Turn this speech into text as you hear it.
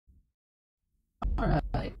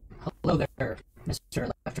Alright. Hello there, Mr.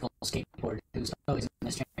 Electrical Skateboard, who's always in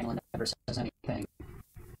this channel and never says anything.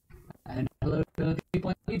 And hello to the people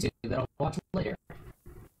on YouTube that I'll watch later.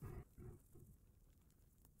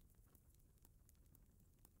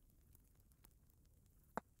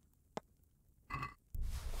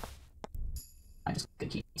 I just got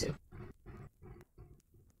key too.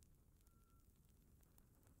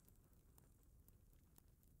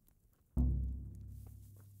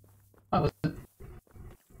 Oh, was it?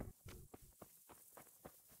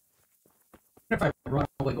 What if I run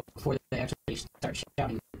away before they actually start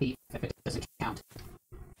shouting beef if it doesn't count?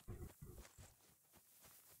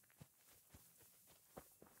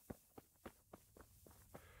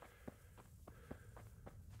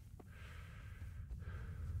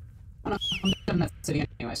 Oh, no, I'm done in that city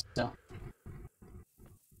anyway, so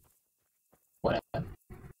whatever.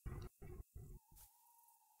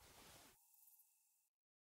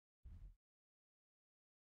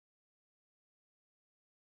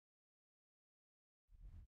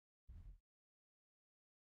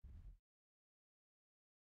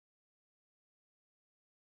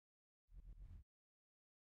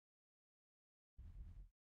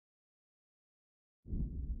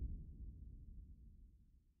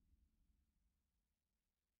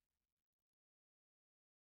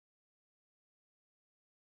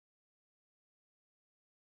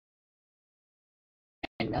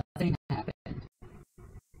 And nothing happened.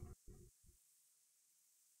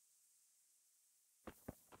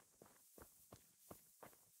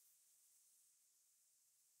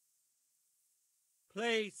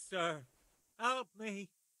 Please, sir, help me.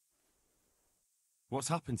 What's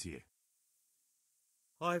happened to you?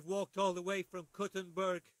 I've walked all the way from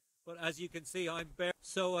Kuttenberg, but as you can see, I'm bare,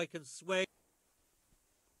 so I can sway.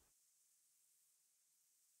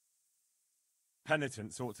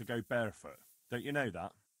 Penitents ought to go barefoot. Don't you know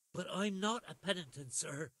that? But I'm not a penitent,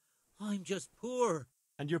 sir. I'm just poor.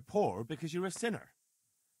 And you're poor because you're a sinner.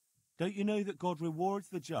 Don't you know that God rewards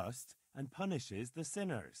the just and punishes the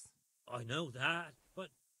sinners? I know that, but...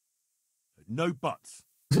 No buts.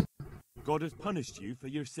 God has punished you for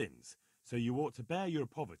your sins, so you ought to bear your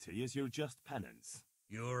poverty as your just penance.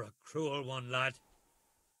 You're a cruel one, lad.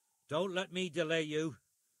 Don't let me delay you.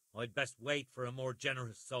 I'd best wait for a more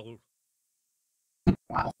generous soul.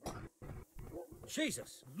 Wow.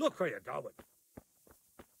 Jesus, look where you're going.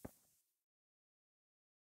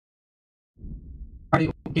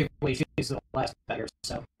 Already gave away shoes to the last beggar,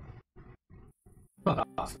 so fuck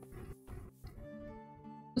off.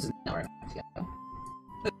 This is not where I have to go.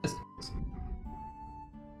 This is...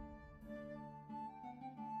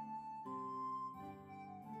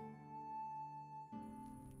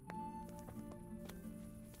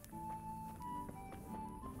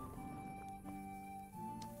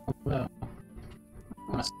 Well,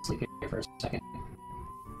 I want to sleep here for a second.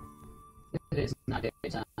 It is not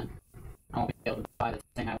daytime. I won't be able to buy the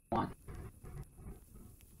thing I want.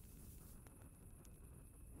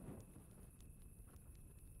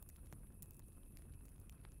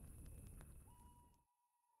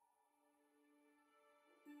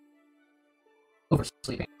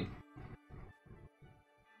 Oversleeping.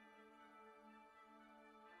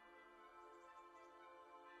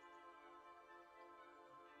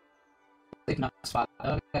 Sleeping on the spot.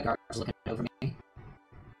 Oh, that guard's looking over me.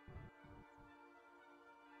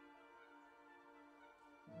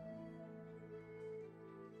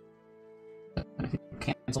 I can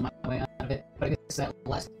cancel my way out of it, but I guess that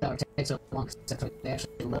last hour takes so long since they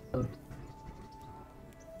actually load.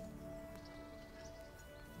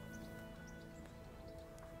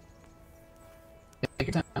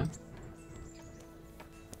 Take your time.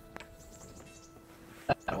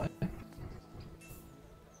 That way.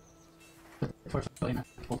 But unfortunately, not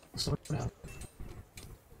able to sort it out.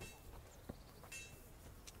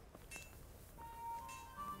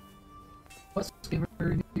 What's giver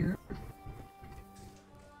here?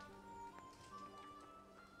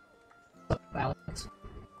 What's up, Alex?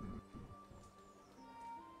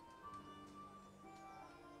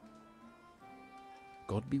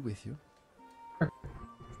 God be with you.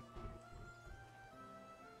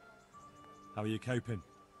 How are you coping?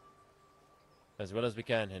 As well as we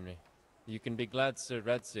can, Henry. You can be glad Sir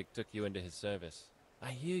Radzig took you into his service.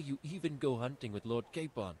 I hear you even go hunting with Lord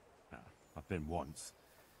Capon. I've been once.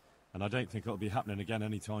 And I don't think it'll be happening again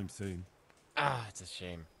anytime soon. Ah, it's a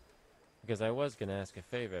shame. Because I was going to ask a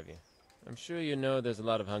favor of you. I'm sure you know there's a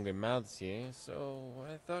lot of hungry mouths here, so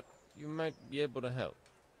I thought you might be able to help.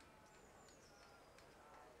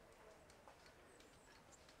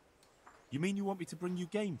 You mean you want me to bring you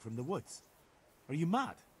game from the woods? Are you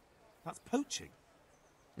mad? That's poaching.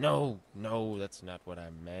 No, that's not what I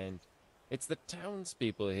meant. It's the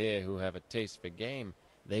townspeople here who have a taste for game.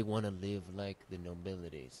 They want to live like the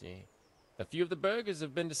nobility, see? A few of the burghers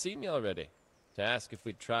have been to see me already, to ask if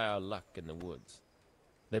we'd try our luck in the woods.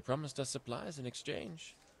 They promised us supplies in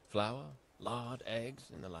exchange. Flour, lard, eggs,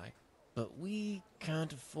 and the like. But we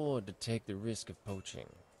can't afford to take the risk of poaching.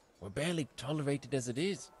 We're barely tolerated as it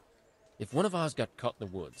is. If one of ours got caught in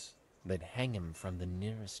the woods, they'd hang him from the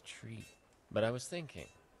nearest tree. But I was thinking,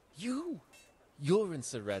 you're in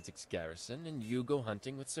Sir Radzik's garrison, and you go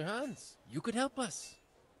hunting with Sir Hans. You could help us.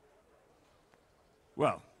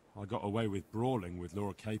 Well, I got away with brawling with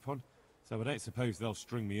Lord Capon, so I don't suppose they'll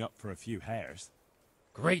string me up for a few hares.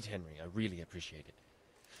 Great, Henry. I really appreciate it.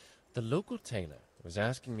 The local tailor was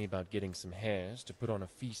asking me about getting some hares to put on a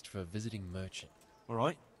feast for a visiting merchant. All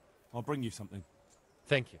right, I'll bring you something.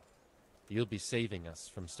 Thank you. You'll be saving us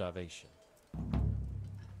from starvation.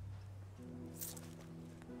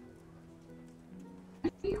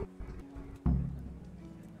 Yeah.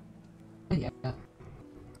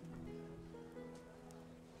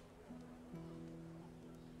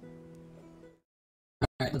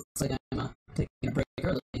 Alright, looks like I'm taking a break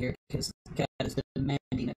early here because the cat is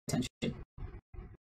demanding attention.